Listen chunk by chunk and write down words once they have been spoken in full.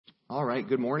All right,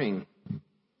 good morning.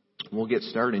 We'll get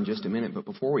started in just a minute, but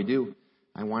before we do,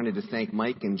 I wanted to thank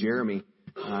Mike and Jeremy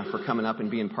for coming up and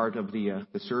being part of the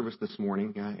service this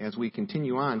morning. As we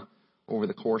continue on over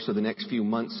the course of the next few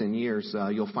months and years,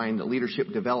 you'll find that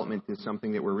leadership development is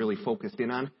something that we're really focused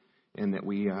in on, and that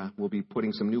we will be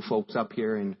putting some new folks up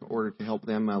here in order to help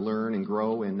them learn and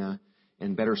grow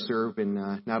and better serve, and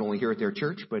not only here at their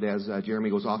church, but as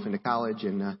Jeremy goes off into college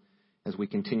and as we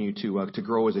continue to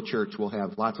grow as a church, we'll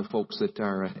have lots of folks that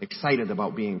are excited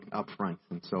about being up front.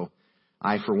 And so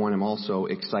I, for one, am also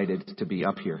excited to be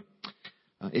up here.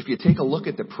 If you take a look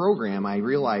at the program, I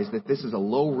realize that this is a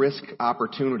low-risk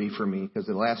opportunity for me because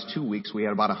the last 2 weeks we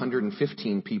had about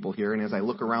 115 people here. And as I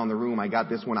look around the room, I got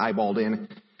this one eyeballed in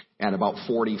at about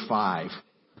 45.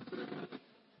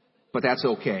 But that's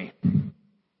okay.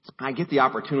 I get the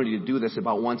opportunity to do this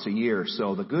about once a year.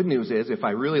 So the good news is if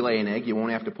I really lay an egg, you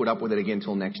won't have to put up with it again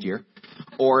until next year.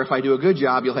 Or if I do a good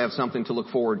job, you'll have something to look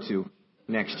forward to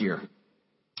next year.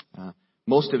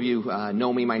 Most of you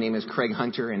know me. My name is Craig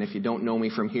Hunter. And if you don't know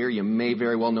me from here, you may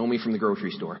very well know me from the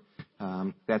grocery store.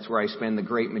 That's where I spend the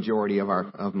great majority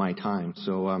of my time.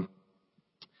 So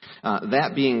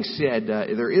that being said,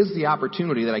 there is the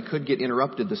opportunity that I could get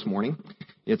interrupted this morning.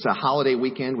 It's a holiday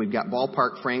weekend. We've got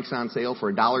Ballpark Franks on sale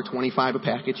for $1.25 a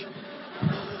package.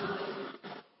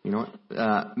 You know,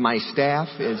 my staff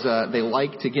is, they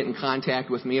like to get in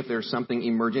contact with me if there's something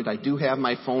emergent. I do have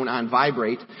my phone on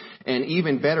vibrate. And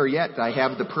even better yet, I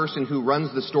have the person who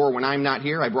runs the store when I'm not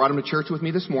here. I brought him to church with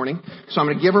me this morning. So I'm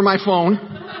going to give her my phone.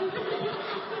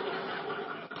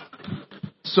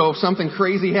 So if something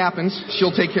crazy happens,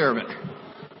 she'll take care of it.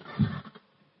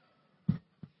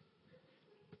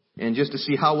 And just to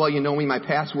see how well you know me, my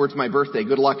password's my birthday.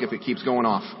 Good luck if it keeps going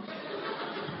off.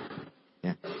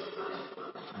 Yeah.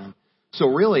 So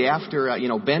really after,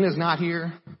 Ben is not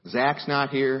here, Zach's not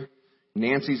here,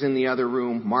 Nancy's in the other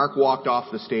room, Mark walked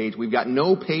off the stage. We've got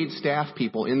no paid staff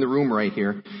people in the room right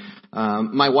here.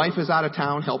 My wife is out of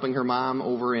town helping her mom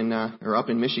over up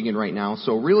in Michigan right now.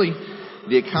 So really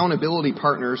the accountability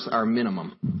partners are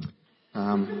minimum.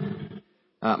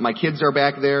 My kids are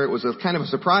back there. It was a kind of a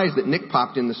surprise that Nick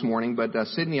popped in this morning, but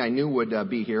Sydney I knew would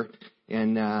be here.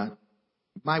 And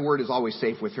my word is always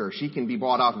safe with her. She can be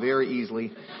bought off very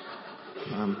easily.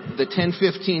 The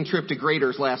 10:15 trip to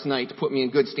Graders last night put me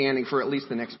in good standing for at least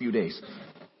the next few days.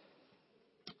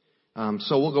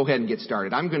 So we'll go ahead and get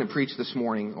started. I'm going to preach this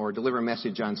morning or deliver a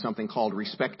message on something called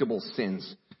Respectable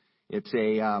Sins. It's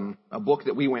a book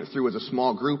that we went through as a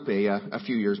small group a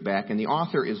few years back, and the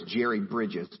author is Jerry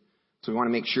Bridges. So we want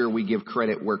to make sure we give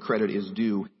credit where credit is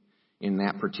due in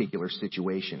that particular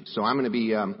situation. So I'm going to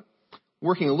be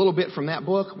working a little bit from that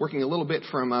book, working a little bit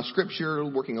from Scripture,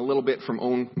 working a little bit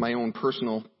from my own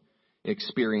personal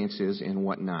experiences and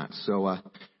whatnot. So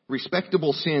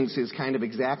respectable sins is kind of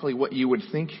exactly what you would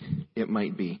think it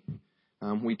might be.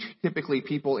 We typically,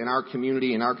 people in our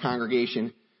community, in our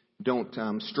congregation,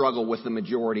 don't struggle with the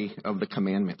majority of the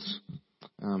commandments.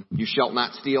 You shalt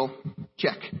not steal,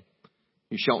 check.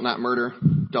 You shalt not murder,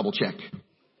 double check.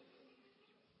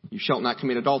 You shalt not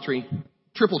commit adultery,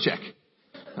 triple check.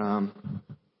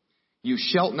 You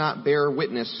shalt not bear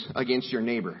witness against your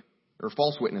neighbor, or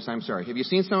false witness, I'm sorry. Have you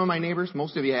seen some of my neighbors?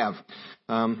 Most of you have.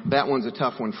 That one's a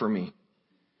tough one for me.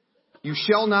 You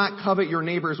shall not covet your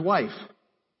neighbor's wife,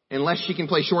 unless she can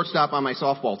play shortstop on my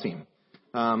softball team.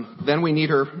 Then we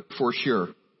need her for sure.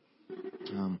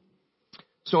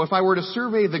 So if I were to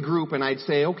survey the group and I'd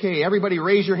say, okay, everybody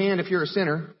raise your hand if you're a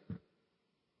sinner.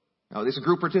 Oh, this is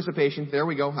group participation. There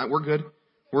we go. We're good.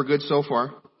 We're good so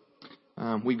far.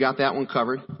 We've got that one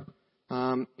covered.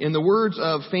 In the words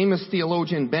of famous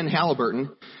theologian Ben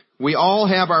Halliburton, we all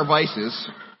have our vices.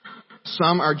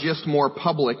 Some are just more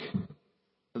public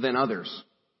than others.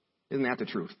 Isn't that the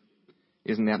truth?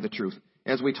 Isn't that the truth?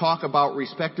 As we talk about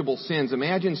respectable sins,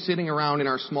 imagine sitting around in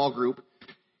our small group.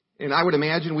 And I would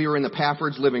imagine we were in the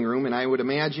Paffords' living room, and I would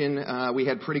imagine we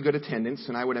had pretty good attendance,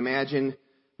 and I would imagine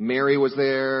Mary was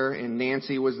there, and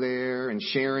Nancy was there, and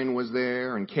Sharon was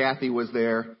there, and Kathy was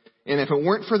there. And if it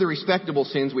weren't for the respectable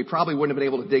sins, we probably wouldn't have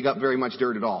been able to dig up very much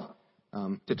dirt at all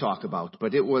to talk about.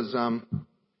 But it was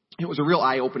a real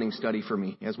eye-opening study for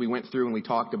me as we went through and we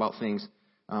talked about things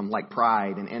like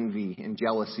pride and envy and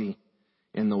jealousy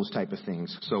and those type of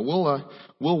things. So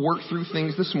we'll work through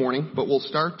things this morning, but we'll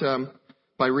start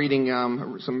by reading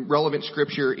some relevant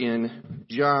scripture in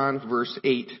John verse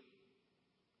 8,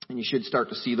 and you should start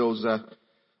to see those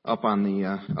up on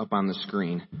the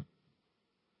screen.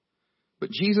 But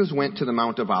Jesus went to the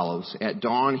Mount of Olives. At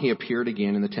dawn he appeared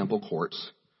again in the temple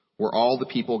courts, where all the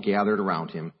people gathered around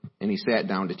him, and he sat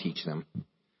down to teach them.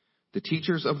 The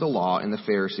teachers of the law and the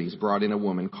Pharisees brought in a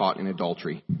woman caught in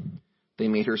adultery. They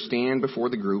made her stand before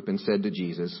the group and said to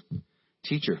Jesus,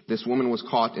 "Teacher, this woman was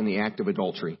caught in the act of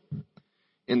adultery.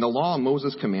 In the law,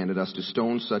 Moses commanded us to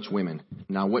stone such women.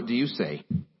 Now what do you say?"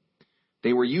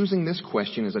 They were using this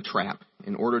question as a trap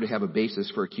in order to have a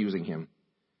basis for accusing him.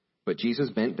 But Jesus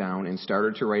bent down and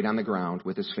started to write on the ground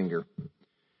with his finger.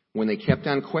 When they kept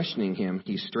on questioning him,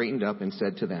 he straightened up and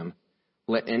said to them,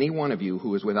 "Let any one of you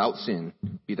who is without sin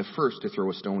be the first to throw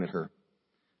a stone at her."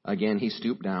 Again he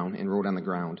stooped down and wrote on the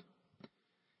ground.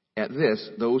 At this,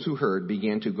 those who heard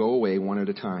began to go away one at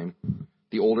a time,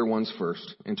 the older ones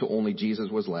first, until only Jesus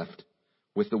was left,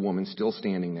 with the woman still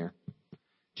standing there.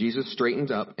 Jesus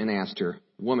straightened up and asked her,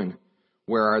 "Woman,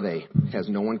 where are they? Has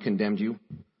no one condemned you?"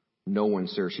 "No one,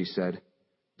 sir," she said.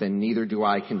 "Then neither do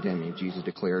I condemn you," Jesus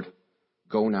declared.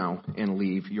 "Go now and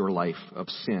leave your life of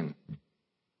sin."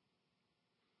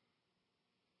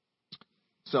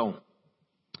 So,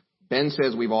 Ben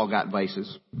says we've all got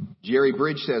vices. Jerry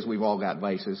Bridge says we've all got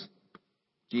vices.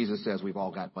 Jesus says we've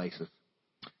all got vices.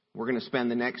 We're going to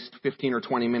spend the next 15 or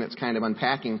 20 minutes kind of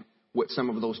unpacking what some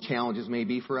of those challenges may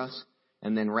be for us,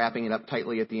 and then wrapping it up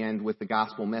tightly at the end with the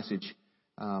gospel message,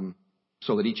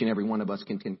 so that each and every one of us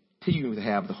can continue to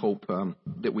have the hope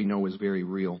that we know is very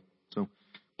real. So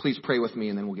please pray with me,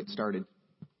 and then we'll get started.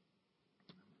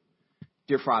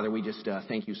 Dear Father, we just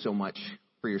thank you so much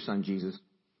for your Son, Jesus.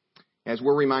 As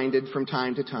we're reminded from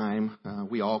time to time,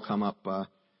 we all come up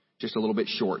just a little bit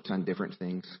short on different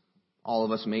things. All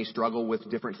of us may struggle with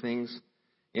different things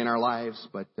in our lives,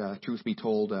 but truth be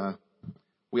told,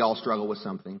 we all struggle with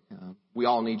something. We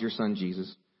all need your Son,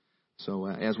 Jesus. So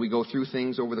as we go through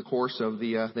things over the course of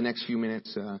the next few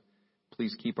minutes,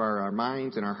 please keep our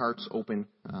minds and our hearts open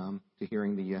to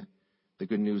hearing the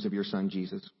good news of your Son,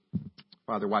 Jesus.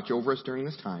 Father, watch over us during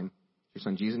this time. In your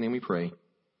Son, Jesus' name we pray.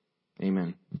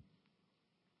 Amen.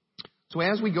 So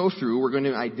as we go through, we're going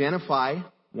to identify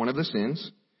one of the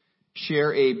sins,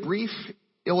 share a brief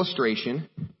illustration,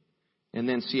 and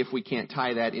then see if we can't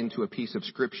tie that into a piece of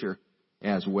Scripture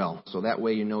as well. So that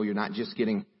way you know you're not just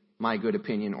getting my good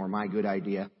opinion or my good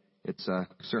idea. It's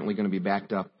certainly going to be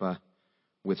backed up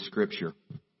with Scripture.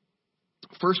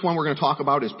 First one we're going to talk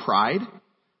about is pride.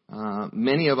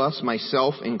 Many of us,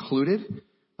 myself included,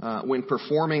 when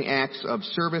performing acts of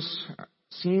service,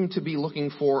 seem to be looking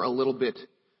for a little bit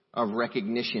of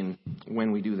recognition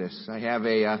when we do this. I have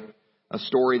a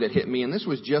story that hit me, and this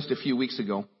was just a few weeks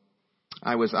ago.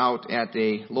 I was out at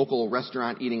a local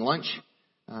restaurant eating lunch,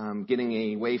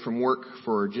 getting away from work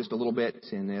for just a little bit,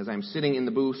 and as I'm sitting in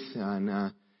the booth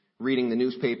and reading the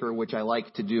newspaper, which I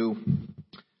like to do,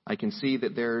 I can see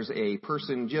that there's a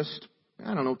person just,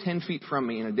 10 feet from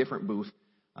me in a different booth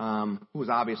who was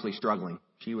obviously struggling.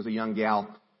 She was a young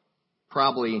gal,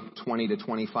 probably 20 to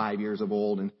 25 years of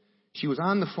old, and she was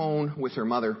on the phone with her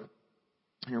mother.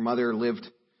 Her mother lived,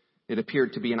 it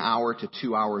appeared to be 1 hour to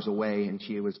 2 hours away, and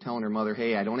she was telling her mother,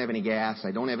 "Hey, I don't have any gas,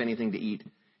 I don't have anything to eat."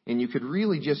 And you could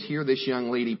really just hear this young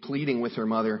lady pleading with her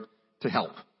mother to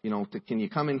help. Can you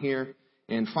come in here?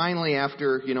 And finally,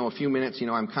 after, a few minutes,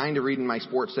 I'm kind of reading my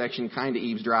sports section, kind of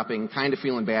eavesdropping, kind of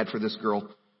feeling bad for this girl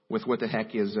with what the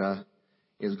heck is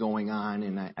going on.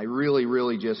 And I really,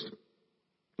 really just,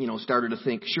 started to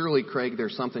think, surely, Craig,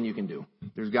 there's something you can do.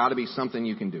 There's got to be something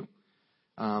you can do.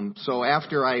 So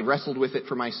after I wrestled with it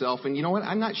for myself, and you know what?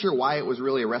 I'm not sure why it was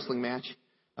really a wrestling match.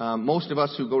 Most of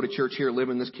us who go to church here, live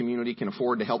in this community, can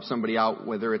afford to help somebody out,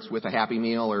 whether it's with a Happy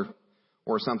Meal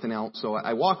or something else. So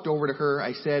I walked over to her.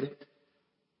 I said,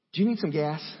 "Do you need some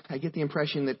gas? I get the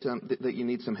impression that you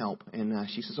need some help." And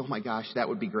she says, "Oh my gosh, that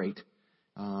would be great."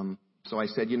 So I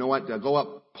said, "You know what? Go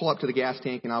up, pull up to the gas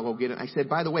tank, and I'll go get it." I said,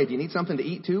 "By the way, do you need something to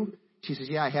eat too?" She says,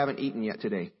 "Yeah, I haven't eaten yet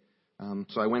today."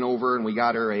 So I went over and we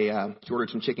got her she ordered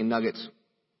some chicken nuggets,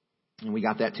 and we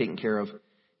got that taken care of.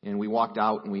 And we walked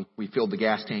out and we filled the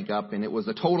gas tank up, and it was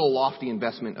a total lofty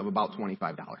investment of about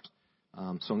 $25.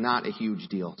 So not a huge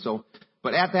deal.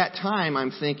 But at that time,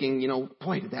 I'm thinking,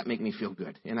 boy, did that make me feel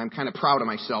good. And I'm kind of proud of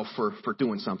myself for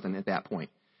doing something at that point.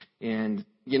 And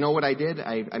you know what I did?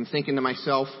 I'm thinking to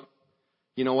myself,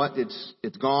 you know what?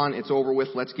 It's gone. It's over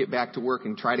with. Let's get back to work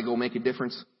and try to go make a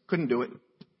difference. Couldn't do it.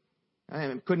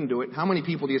 I couldn't do it. How many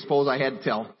people do you suppose I had to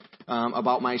tell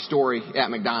about my story at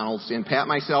McDonald's and pat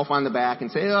myself on the back and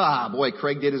say, boy,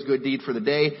 Craig did his good deed for the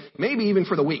day, maybe even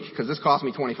for the week, because this cost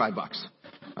me $25.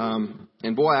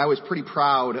 And boy, I was pretty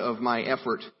proud of my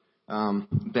effort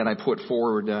that I put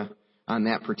forward on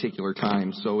that particular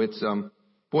time. So it's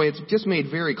just made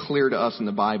very clear to us in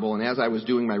the Bible. And as I was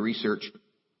doing my research,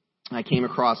 I came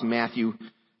across Matthew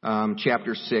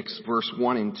chapter 6, verse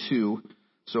 1 and 2.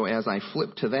 So as I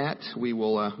flip to that,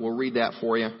 we'll read that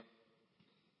for you.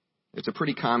 It's a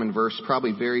pretty common verse,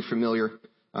 probably very familiar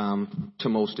to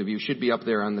most of you. Should be up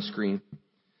there on the screen.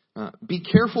 Be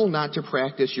careful not to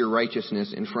practice your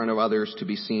righteousness in front of others to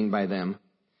be seen by them.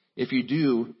 If you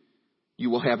do, you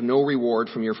will have no reward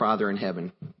from your Father in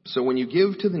heaven. So when you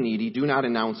give to the needy, do not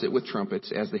announce it with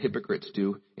trumpets, as the hypocrites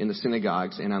do in the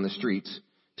synagogues and on the streets,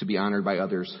 to be honored by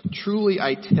others. Truly,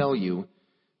 I tell you,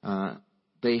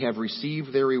 they have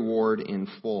received their reward in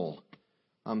full.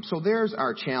 So there's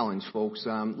our challenge, folks.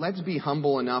 Let's be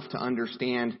humble enough to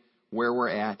understand where we're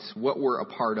at, what we're a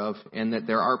part of, and that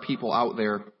there are people out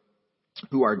there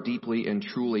who are deeply and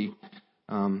truly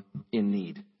in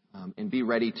need. And be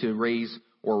ready to raise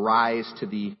or rise to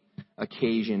the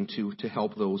occasion to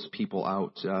help those people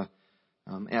out.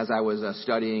 As I was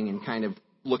studying and kind of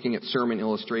looking at sermon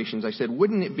illustrations, I said,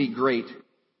 wouldn't it be great?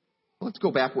 Let's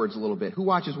go backwards a little bit. Who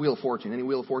watches Wheel of Fortune? Any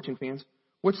Wheel of Fortune fans?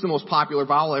 What's the most popular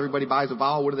vowel? Everybody buys a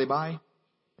vowel. What do they buy?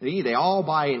 An E. They all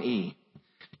buy an E.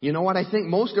 You know what? I think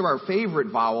most of our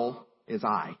favorite vowel is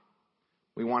I.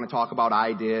 We want to talk about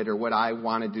I did, or what I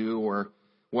want to do, or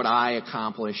what I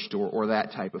accomplished, or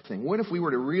that type of thing. What if we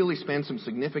were to really spend some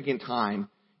significant time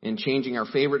in changing our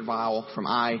favorite vowel from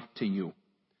I to you,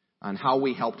 on how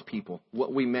we helped people,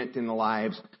 what we meant in the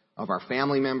lives of our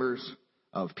family members,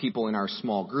 of people in our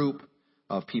small group,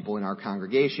 of people in our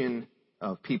congregation,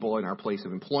 of people in our place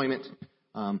of employment,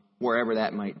 wherever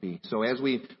that might be. So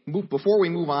before we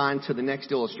move on to the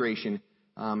next illustration,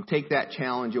 take that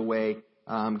challenge away,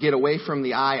 get away from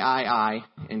the I,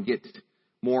 and get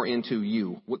more into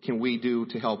you. What can we do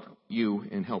to help you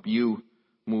and help you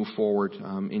move forward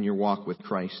in your walk with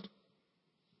Christ?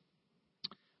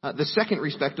 The second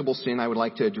respectable sin I would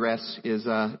like to address is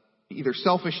either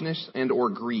selfishness and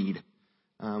or greed.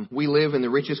 We live in the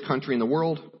richest country in the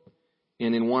world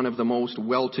and in one of the most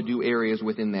well-to-do areas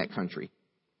within that country.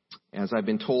 As I've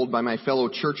been told by my fellow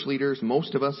church leaders,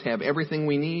 most of us have everything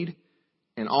we need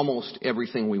and almost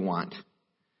everything we want.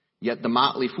 Yet the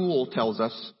Motley Fool tells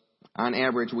us, on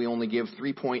average, we only give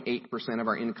 3.8% of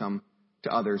our income to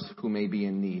others who may be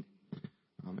in need.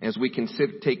 As we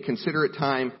take considerable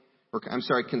time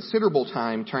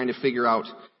trying to figure out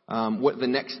what the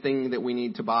next thing that we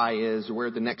need to buy is, or where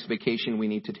the next vacation we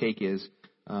need to take is,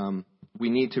 we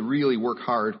need to really work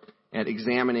hard at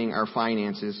examining our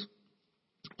finances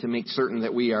to make certain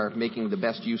that we are making the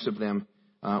best use of them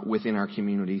within our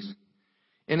communities.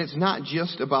 And it's not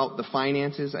just about the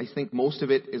finances. I think most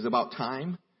of it is about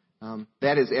time.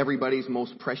 That is everybody's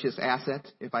most precious asset,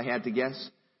 if I had to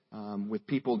guess, with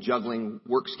people juggling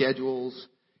work schedules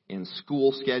and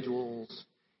school schedules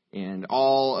and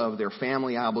all of their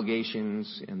family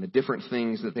obligations and the different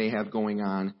things that they have going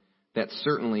on. That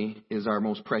certainly is our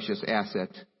most precious asset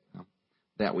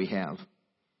that we have.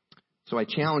 So I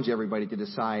challenge everybody to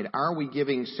decide, are we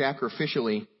giving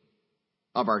sacrificially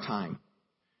of our time?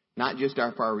 Not just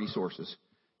of our resources.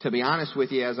 To be honest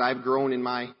with you, as I've grown in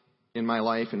my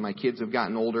life and my kids have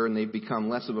gotten older and they've become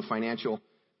less of a financial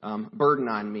burden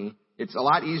on me, it's a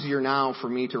lot easier now for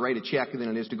me to write a check than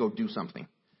it is to go do something.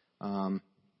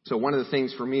 So one of the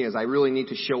things for me is I really need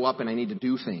to show up and I need to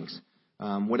do things,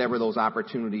 whatever those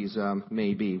opportunities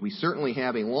may be. We certainly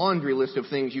have a laundry list of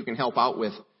things you can help out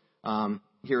with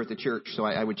here at the church, so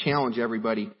I would challenge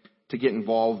everybody to get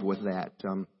involved with that.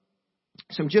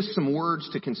 Some words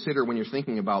to consider when you're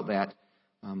thinking about that.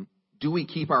 Do we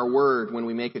keep our word when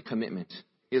we make a commitment?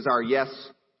 Is our yes,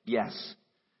 yes?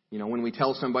 You know, when we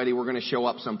tell somebody we're going to show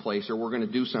up someplace or we're going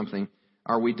to do something,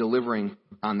 are we delivering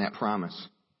on that promise?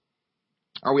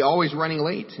 Are we always running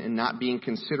late and not being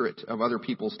considerate of other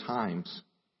people's times?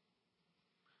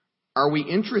 Are we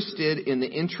interested in the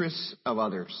interests of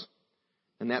others?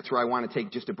 And that's where I want to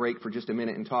take just a break for just a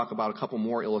minute and talk about a couple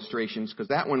more illustrations, because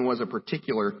that one was a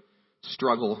particular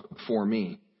struggle for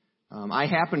me. I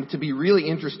happened to be really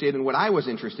interested in what I was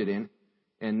interested in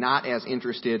and not as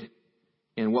interested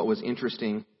in what was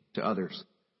interesting to others.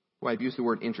 Well, I've used the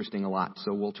word interesting a lot,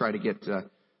 so we'll try to get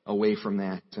away from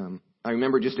that. I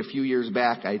remember just a few years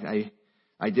back,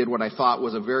 I did what I thought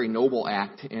was a very noble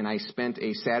act, and I spent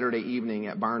a Saturday evening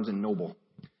at Barnes & Noble.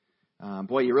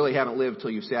 Boy, you really haven't lived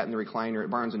till you sat in the recliner at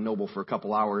Barnes & Noble for a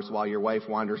couple hours while your wife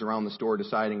wanders around the store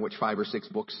deciding which 5 or 6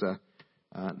 books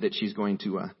that she's going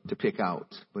to pick out.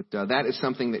 But that is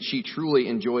something that she truly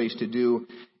enjoys to do,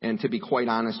 and to be quite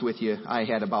honest with you, I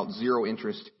had about zero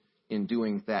interest in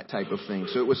doing that type of thing.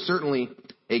 So it was certainly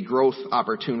a growth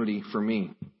opportunity for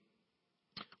me.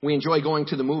 We enjoy going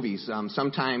to the movies,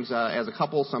 sometimes as a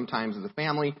couple, sometimes as a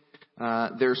family.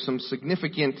 There's some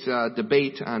significant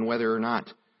debate on whether or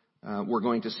not we're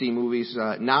going to see movies.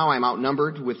 Now I'm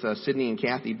outnumbered with Sydney and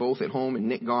Kathy both at home and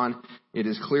Nick gone It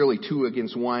is clearly 2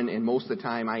 against 1, and most of the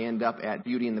time I end up at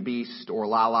Beauty and the Beast or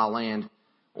La La Land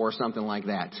or something like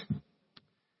that.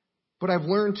 But I've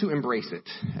learned to embrace it.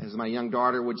 As my young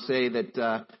daughter would say,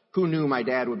 that who knew my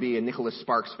dad would be a Nicholas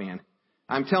Sparks fan?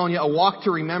 I'm telling you, A Walk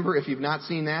to Remember, if you've not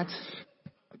seen that,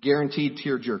 a guaranteed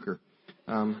tearjerker.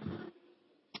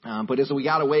 But as we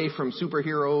got away from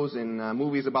superheroes and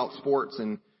movies about sports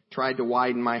and tried to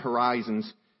widen my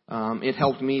horizons, it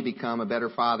helped me become a better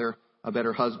father, a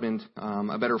better husband,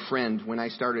 a better friend when I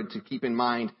started to keep in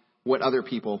mind what other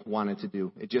people wanted to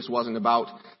do. It just wasn't about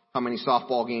how many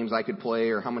softball games I could play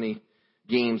or how many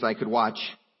games I could watch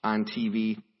on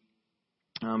TV.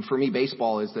 For me,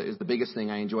 baseball is the biggest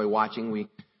thing I enjoy watching.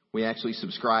 We actually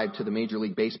subscribe to the Major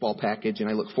League Baseball package, and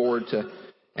I look forward to,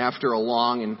 after a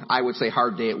long and I would say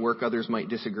hard day at work, others might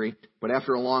disagree, but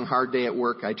after a long, hard day at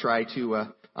work, I try to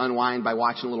unwind by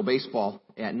watching a little baseball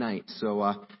at night.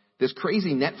 So this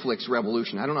crazy Netflix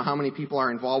revolution, I don't know how many people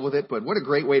are involved with it, but what a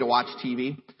great way to watch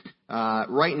TV.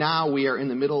 Right now, we are in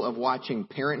the middle of watching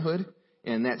Parenthood,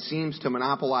 and that seems to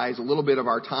monopolize a little bit of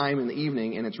our time in the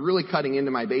evening, and it's really cutting into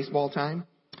my baseball time.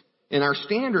 And our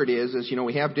standard is,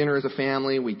 we have dinner as a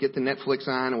family, we get the Netflix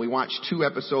on, and we watch 2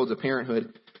 episodes of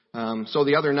Parenthood. So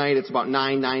the other night, it's about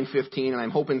 9:15, and I'm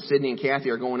hoping Sydney and Kathy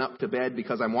are going up to bed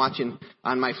because I'm watching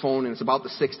on my phone, and it's about the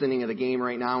 6th inning of the game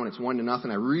right now, and it's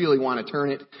 1-0. I really want to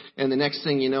turn it, and the next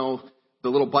thing you know, the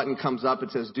little button comes up.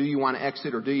 It says, do you want to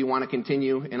exit or do you want to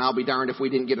continue? And I'll be darned if we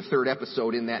didn't get a 3rd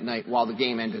episode in that night while the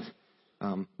game ended.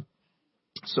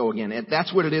 So again,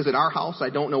 that's what it is at our house. I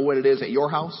don't know what it is at your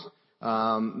house.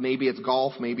 Maybe it's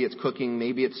golf, maybe it's cooking,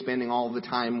 maybe it's spending all the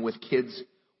time with kids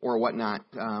or whatnot.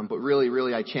 But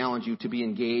really, I challenge you to be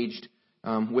engaged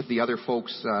with the other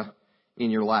folks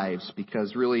in your lives,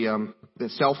 because really the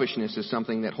selfishness is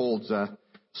something that holds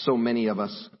so many of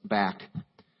us back.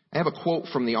 I have a quote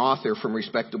from the author from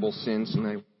Respectable Sins, and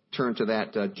I turn to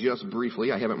that just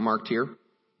briefly. I have it marked here.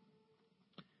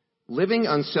 Living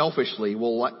unselfishly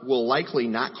will likely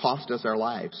not cost us our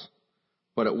lives,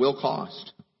 but it will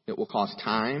cost. It will cost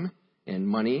time and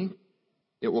money.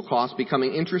 It will cost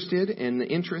becoming interested in the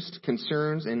interests,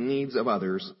 concerns, and needs of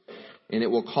others. And it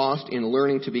will cost in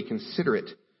learning to be considerate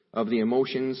of the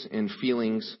emotions and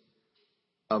feelings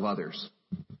of others.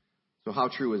 So how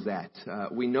true is that?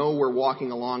 We know we're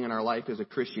walking along in our life as a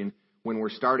Christian when we're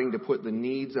starting to put the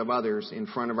needs of others in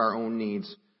front of our own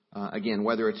needs. Again,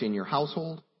 whether it's in your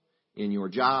household, in your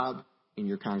job, in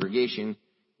your congregation,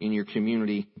 in your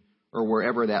community, or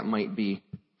wherever that might be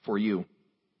for you.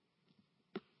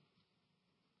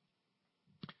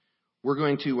 We're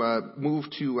going to move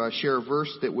to share a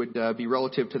verse that would be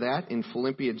relative to that in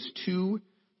Philippians 2,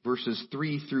 verses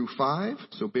 3 through 5.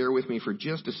 So bear with me for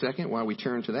just a second while we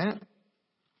turn to that.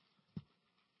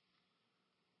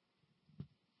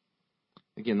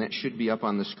 Again, that should be up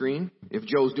on the screen. If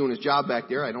Joe's doing his job back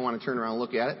there, I don't want to turn around and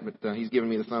look at it, but he's giving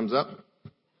me the thumbs up.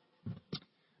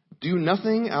 Do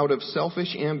nothing out of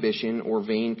selfish ambition or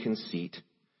vain conceit.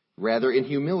 Rather, in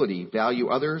humility, value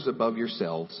others above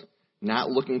yourselves, not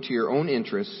looking to your own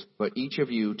interests, but each of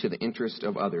you to the interest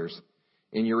of others.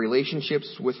 In your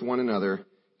relationships with one another,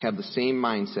 have the same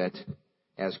mindset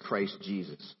as Christ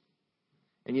Jesus.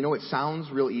 And it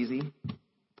sounds real easy,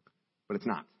 but it's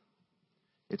not.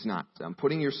 It's not.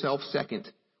 Putting yourself second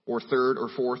or third or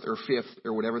fourth or fifth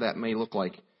or whatever that may look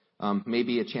like may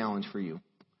be a challenge for you.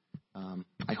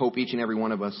 I hope each and every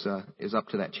one of us is up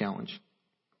to that challenge.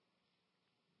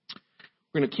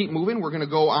 We're going to keep moving. We're going to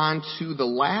go on to the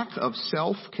lack of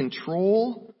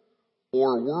self-control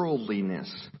or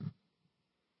worldliness.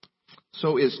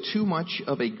 So is too much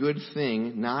of a good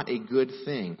thing not a good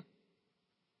thing?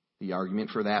 The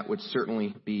argument for that would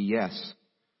certainly be yes.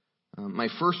 My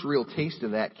first real taste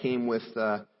of that came with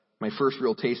my first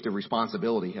real taste of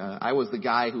responsibility. I was the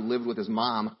guy who lived with his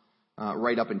mom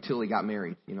right up until he got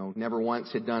married. Never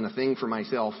once had done a thing for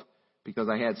myself because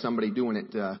I had somebody doing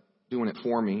it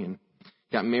for me. And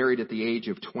got married at the age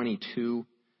of 22,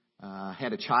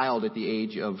 had a child at the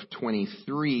age of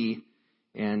 23,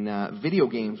 and video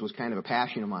games was kind of a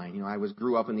passion of mine. I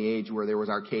grew up in the age where there was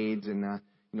arcades and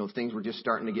things were just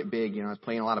starting to get big. I was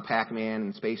playing a lot of Pac-Man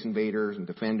and Space Invaders and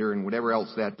Defender and whatever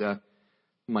else that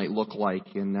might look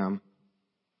like. And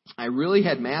I really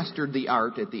had mastered the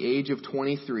art at the age of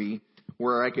 23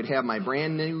 where I could have my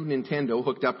brand new Nintendo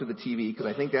hooked up to the TV, because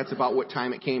I think that's about what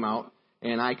time it came out.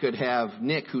 And I could have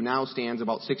Nick, who now stands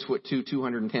about 6'2",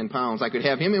 210 pounds. I could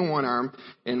have him in one arm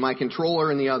and my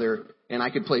controller in the other, and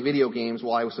I could play video games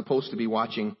while I was supposed to be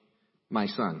watching my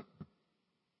son.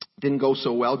 Didn't go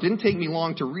so well. Didn't take me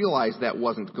long to realize that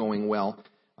wasn't going well.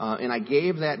 And I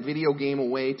gave that video game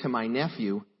away to my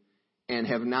nephew and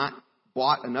have not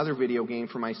bought another video game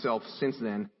for myself since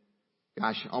then.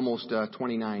 Gosh, almost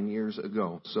 29 years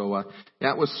ago. So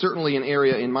that was certainly an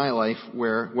area in my life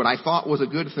where what I thought was a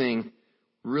good thing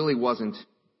really wasn't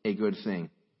a good thing.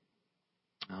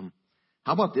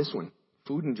 How about this one?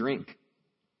 Food and drink.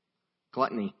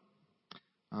 Gluttony.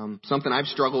 Something I've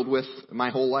struggled with my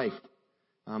whole life.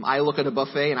 I look at a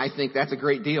buffet and I think that's a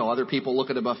great deal. Other people look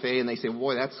at a buffet and they say,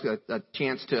 boy, that's a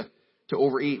chance to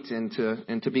overeat and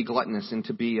to be gluttonous and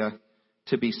to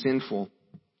be sinful.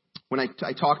 When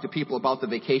I talk to people about the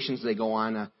vacations they go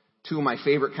on, two of my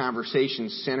favorite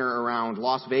conversations center around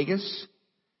Las Vegas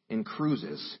and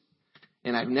cruises.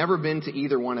 And I've never been to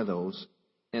either one of those.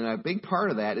 And a big part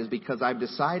of that is because I've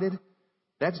decided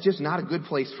that's just not a good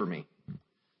place for me.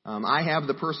 I have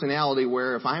the personality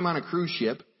where if I'm on a cruise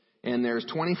ship and there's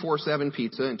 24/7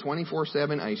 pizza and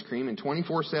 24/7 ice cream and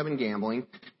 24/7 gambling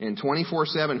and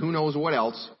 24/7 who knows what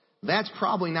else, that's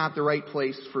probably not the right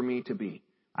place for me to be.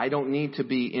 I don't need to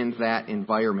be in that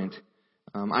environment.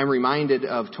 I'm reminded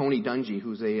of Tony Dungy,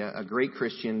 who's a great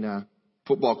Christian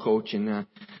football coach, and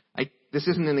this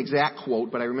isn't an exact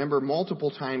quote, but I remember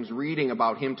multiple times reading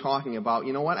about him talking about,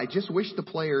 you know what, I just wish the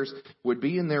players would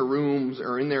be in their rooms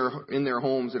or in their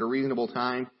homes at a reasonable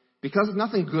time, because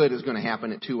nothing good is going to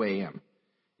happen at 2 a.m.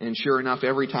 And sure enough,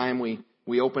 every time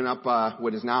we open up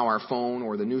what is now our phone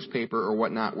or the newspaper or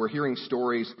whatnot, we're hearing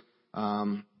stories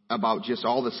about just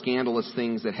all the scandalous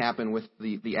things that happen with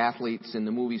the athletes and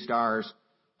the movie stars.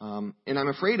 And I'm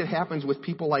afraid it happens with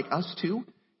people like us too.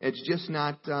 It's just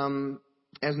not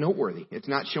as noteworthy. It's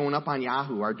not showing up on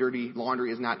Yahoo. Our dirty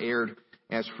laundry is not aired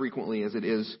as frequently as it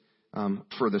is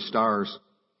for the stars.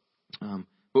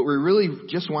 But we really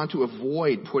just want to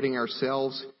avoid putting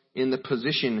ourselves in the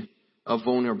position of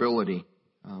vulnerability.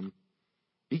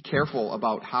 Be careful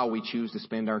about how we choose to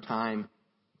spend our time,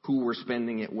 who we're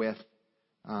spending it with,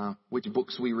 which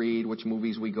books we read, which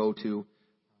movies we go to,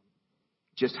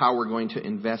 just how we're going to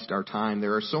invest our time.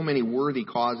 There are so many worthy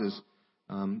causes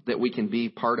that we can be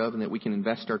part of and that we can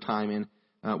invest our time in.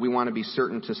 We want to be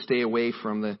certain to stay away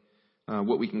from the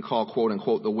what we can call, quote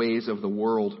unquote, the ways of the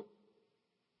world.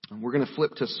 We're going to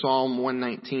flip to Psalm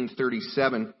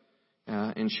 119:37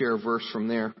 and share a verse from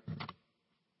there.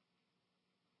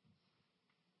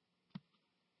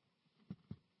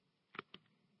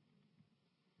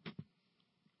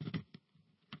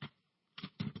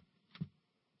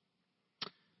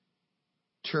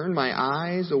 Turn my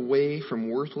eyes away from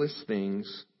worthless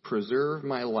things. Preserve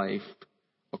my life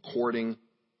according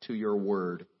to your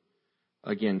word.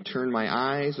 Again, turn my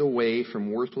eyes away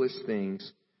from worthless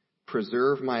things.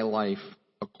 Preserve my life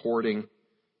according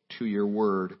to your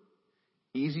word.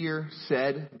 Easier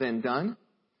said than done.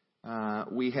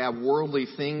 We have worldly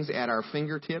things at our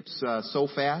fingertips so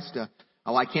fast.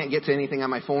 I can't get to anything on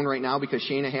my phone right now because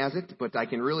Shana has it, but I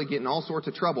can really get in all sorts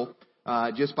of trouble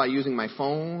just by using my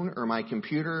phone or my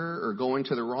computer or going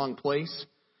to the wrong place.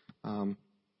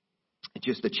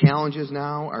 Just the challenges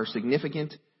now are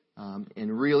significant,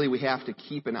 and really we have to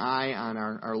keep an eye on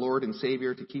our Lord and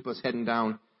Savior to keep us heading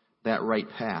down that right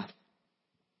path.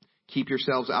 Keep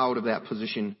yourselves out of that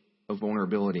position of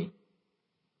vulnerability.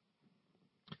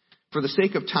 For the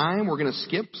sake of time, we're going to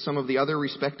skip some of the other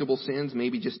respectable sins,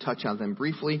 maybe just touch on them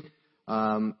briefly.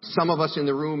 Some of us in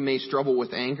the room may struggle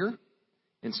with anger.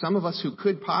 And some of us who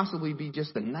could possibly be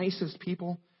just the nicest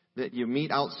people that you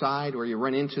meet outside or you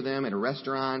run into them at a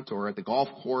restaurant or at the golf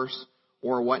course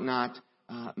or whatnot,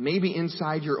 maybe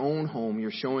inside your own home you're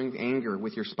showing anger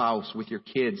with your spouse, with your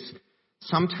kids.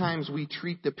 Sometimes we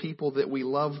treat the people that we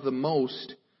love the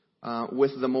most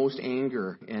with the most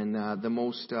anger and the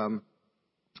most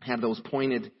have those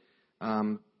pointed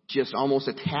just almost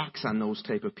attacks on those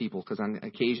type of people, because on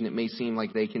occasion it may seem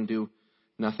like they can do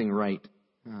nothing right.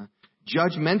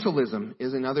 Judgmentalism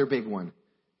is another big one.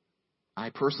 I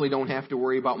personally don't have to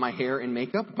worry about my hair and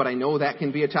makeup, but I know that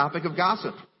can be a topic of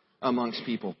gossip amongst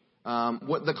people.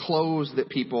 What the clothes that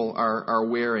people are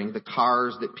wearing, the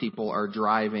cars that people are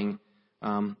driving,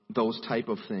 those type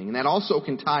of thing. And that also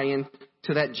can tie in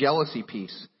to that jealousy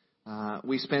piece.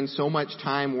 We spend so much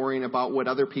time worrying about what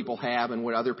other people have and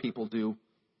what other people do.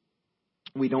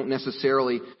 We don't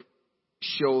necessarily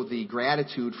show the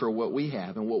gratitude for what we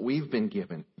have and what we've been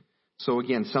given. So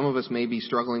again, some of us may be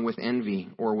struggling with envy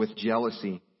or with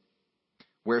jealousy.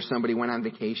 Where somebody went on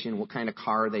vacation, what kind of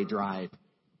car they drive.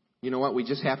 You know what? We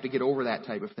just have to get over that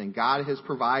type of thing. God has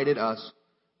provided us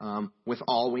with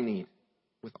all we need.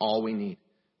 With all we need.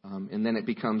 And then it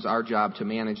becomes our job to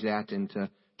manage that and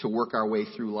to work our way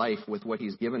through life with what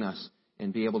He's given us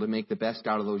and be able to make the best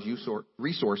out of those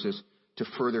resources to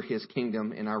further His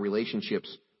kingdom and our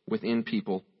relationships within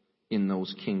people in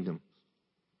those kingdoms.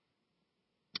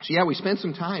 So yeah, we spent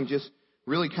some time just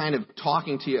really kind of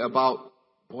talking to you about,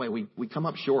 boy, we come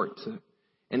up short.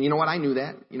 And you know what? I knew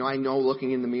that. I know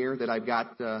looking in the mirror that I've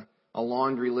got a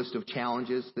laundry list of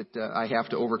challenges that I have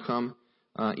to overcome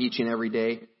each and every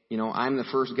day. I'm the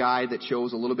first guy that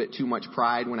shows a little bit too much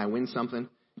pride when I win something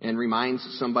and reminds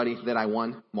somebody that I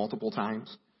won multiple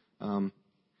times. I'm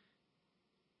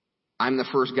the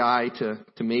first guy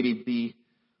to maybe be,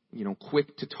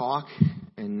 quick to talk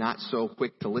and not so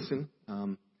quick to listen.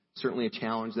 Certainly a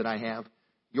challenge that I have.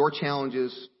 Your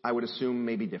challenges, I would assume,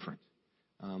 may be different.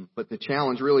 But the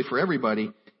challenge really for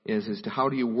everybody is to how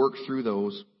do you work through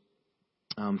those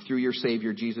through your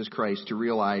Savior, Jesus Christ, to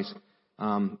realize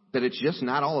that it's just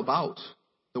not all about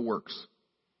the works.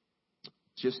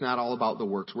 It's just not all about the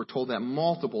works. We're told that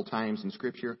multiple times in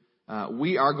Scripture.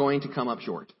 We are going to come up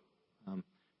short.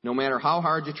 No matter how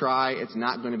hard you try, it's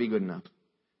not going to be good enough.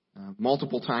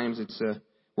 Multiple times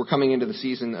we're coming into the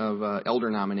season of elder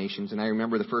nominations, and I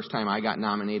remember the first time I got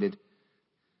nominated,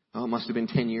 it must have been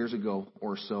 10 years ago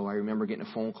or so. I remember getting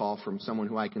a phone call from someone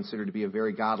who I consider to be a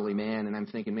very godly man, and I'm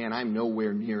thinking, man, I'm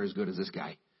nowhere near as good as this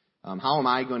guy. How am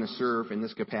I going to serve in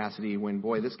this capacity when,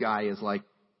 boy, this guy is like,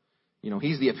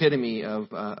 he's the epitome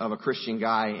of a Christian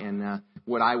guy and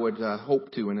what I would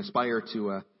hope to and aspire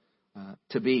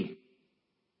to be.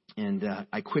 And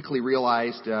I quickly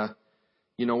realized,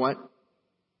 you know what?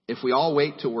 If we all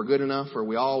wait till we're good enough or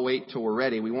we all wait till we're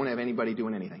ready, we won't have anybody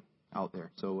doing anything out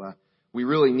there. So we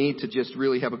really need to just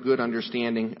really have a good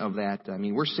understanding of that. I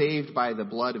mean, we're saved by the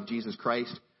blood of Jesus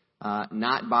Christ,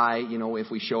 not by,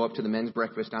 if we show up to the men's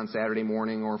breakfast on Saturday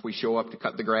morning or if we show up to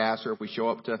cut the grass or if we show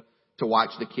up to watch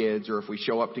the kids or if we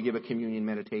show up to give a communion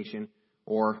meditation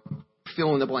or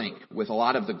fill in the blank with a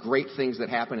lot of the great things that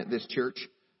happen at this church.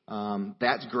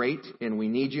 That's great, and we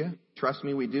need you. Trust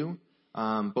me, we do.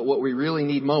 But what we really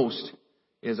need most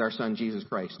is our Son, Jesus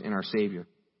Christ, and our Savior.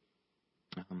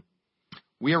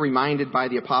 We are reminded by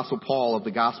the Apostle Paul of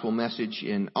the gospel message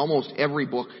in almost every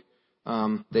book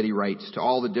that he writes, to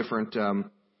all the different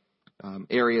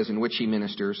areas in which he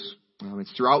ministers.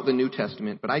 It's throughout the New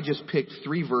Testament, but I just picked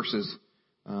 3 verses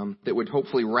that would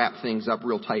hopefully wrap things up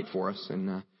real tight for us.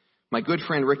 And my good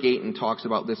friend Rick Ayton talks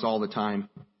about this all the time.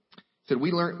 He said,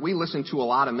 we listen to a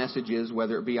lot of messages,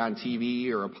 whether it be on TV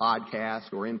or a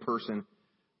podcast or in person,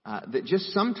 that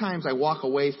just sometimes I walk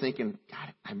away thinking,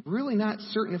 God, I'm really not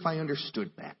certain if I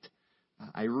understood that.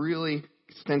 I really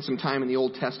spent some time in the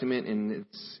Old Testament, and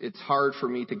it's hard for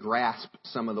me to grasp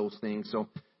some of those things. So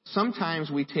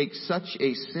sometimes we take such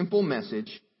a simple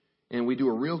message, and we do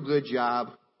a real good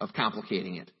job of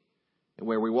complicating it.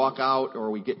 Where we walk out or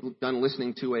we get done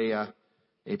listening to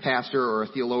a pastor or a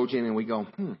theologian, and we go,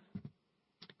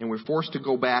 And we're forced to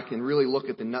go back and really look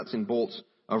at the nuts and bolts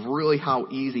of really how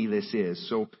easy this is.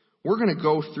 So we're going to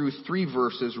go through 3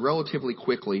 verses relatively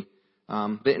quickly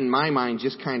that in my mind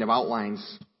just kind of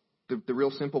outlines the real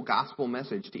simple gospel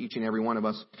message to each and every one of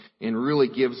us and really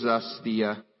gives us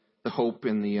the hope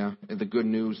and the good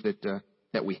news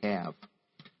that we have.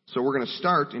 So we're going to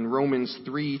start in Romans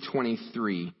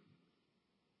 3:23.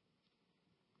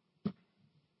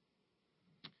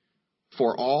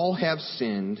 For all have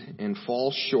sinned and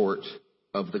fall short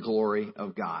of the glory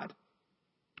of God.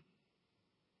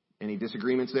 Any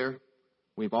disagreements there?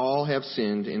 We've all have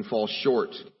sinned and fall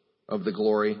short of the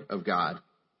glory of God.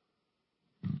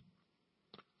 I'm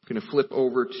going to flip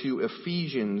over to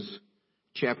Ephesians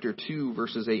chapter 2,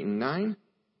 verses 8 and 9.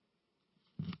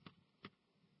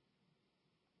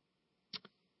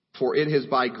 For it is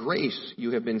by grace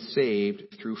you have been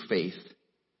saved through faith,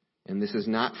 and this is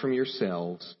not from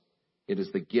yourselves. It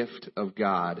is the gift of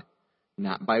God,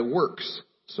 not by works,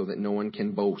 so that no one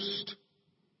can boast.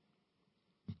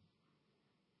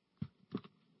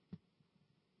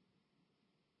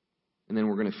 And then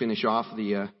we're going to finish off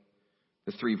the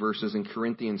 3 verses in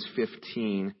Corinthians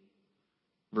 15,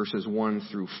 verses 1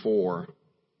 through 4.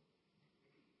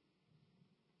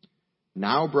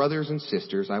 Now, brothers and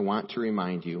sisters, I want to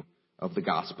remind you of the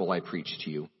gospel I preached to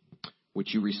you,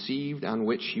 which you received, on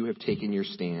which you have taken your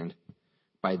stand.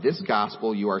 By this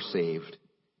gospel you are saved,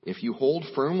 if you hold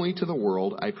firmly to the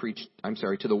word I preached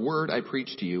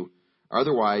to you.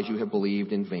 Otherwise you have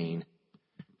believed in vain.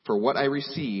 For what I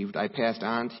received I passed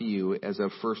on to you as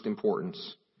of first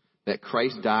importance, that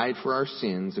Christ died for our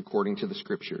sins according to the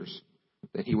Scriptures,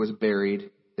 that he was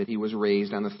buried, that he was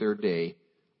raised on the 3rd day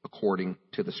according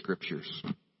to the Scriptures.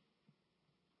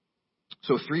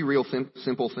 So 3 real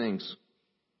simple things.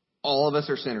 All of us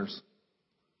are sinners.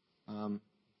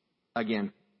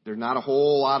 Again, there's not a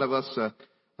whole lot of us,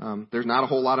 there's not a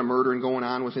whole lot of murdering going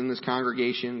on within this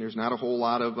congregation. There's not a whole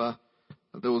lot of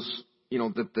those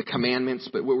the commandments,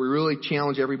 but what we really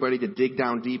challenge everybody to dig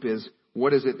down deep is,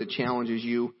 what is it that challenges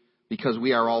you? Because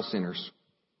we are all sinners.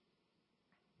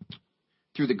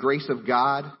 Through the grace of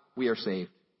God, we are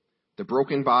saved. The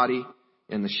broken body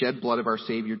and the shed blood of our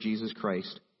Savior, Jesus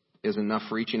Christ, is enough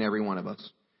for each and every one of us.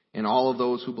 And all of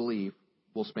those who believe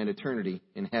will spend eternity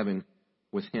in heaven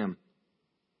with Him.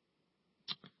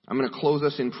 I'm going to close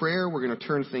us in prayer. We're going to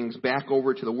turn things back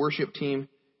over to the worship team,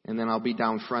 and then I'll be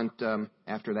down front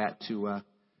after that to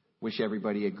wish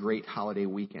everybody a great holiday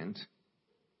weekend.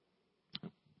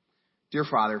 Dear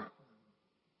Father,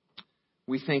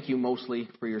 we thank you mostly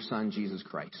for your Son, Jesus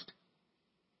Christ.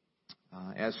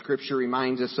 As Scripture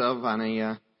reminds us of on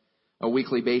a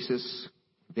weekly basis,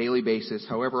 daily basis,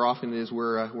 however often it is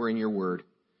we're in your Word,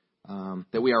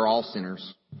 that we are all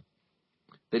sinners,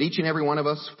 that each and every one of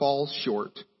us falls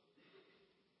short,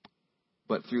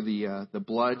 but through the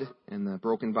blood and the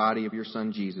broken body of your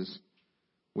Son, Jesus,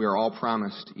 we are all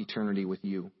promised eternity with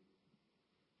you.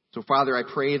 So, Father, I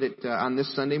pray that on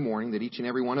this Sunday morning, that each and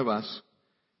every one of us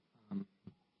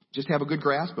just have a good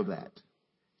grasp of that,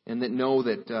 and that know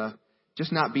that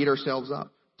just not beat ourselves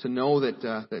up, to know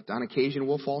that on occasion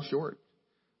we'll fall short.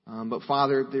 But,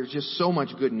 Father, there's just so much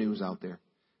good news out there,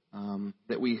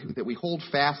 that we hold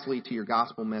fastly to your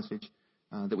gospel message,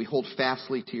 that we hold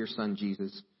fastly to your Son,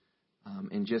 Jesus.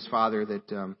 And just, Father,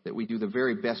 that we do the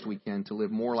very best we can to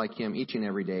live more like Him each and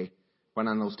every day. But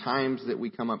on those times that we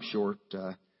come up short,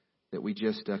 that we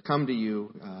just come to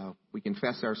you, we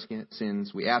confess our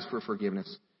sins, we ask for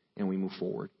forgiveness, and we move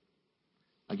forward.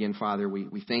 Again, Father,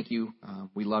 we thank you,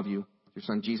 we love you. In your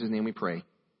Son Jesus' name we pray.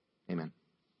 Amen.